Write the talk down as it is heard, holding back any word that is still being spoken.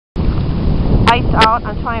ice out,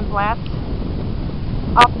 I'm trying blast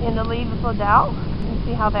up in the lead with Liddell and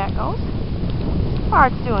see how that goes. So far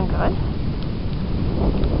it's doing good.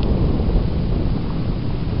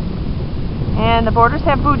 And the boarders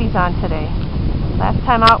have booties on today. Last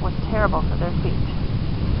time out was terrible for their feet.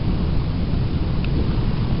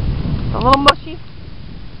 It's a little mushy.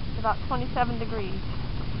 It's about 27 degrees.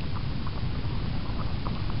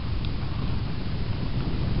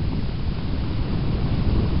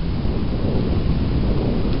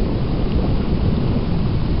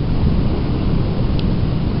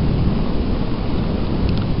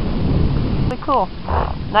 Really cool.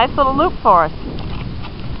 Nice little loop for us.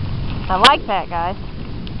 I like that, guys.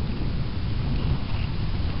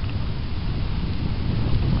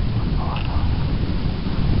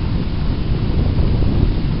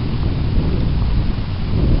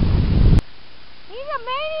 He's a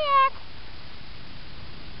maniac!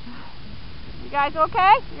 You guys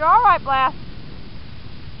okay? You're alright, Blast.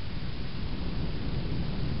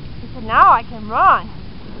 He said, now I can run.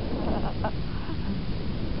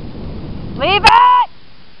 Leave it!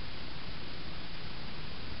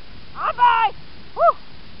 Bye-bye! Whew!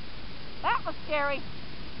 That was scary.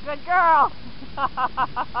 Good girl.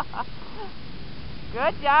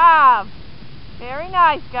 Good job. Very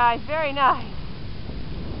nice, guys. Very nice.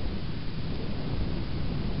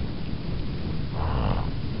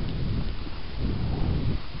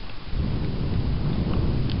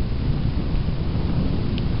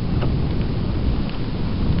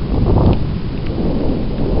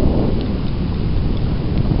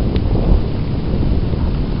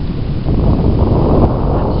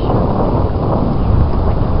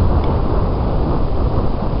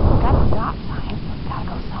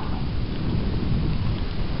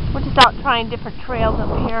 We're just out trying different trails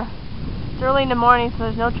up here. It's early in the morning, so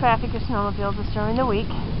there's no traffic or snowmobiles. It's during the week.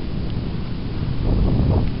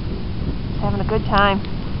 Just having a good time.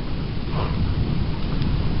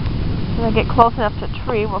 When I get close enough to a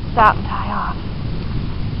tree, we'll stop and tie off.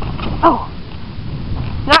 Oh!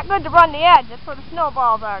 Not good to run the edge. That's where the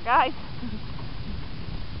snowballs are, guys.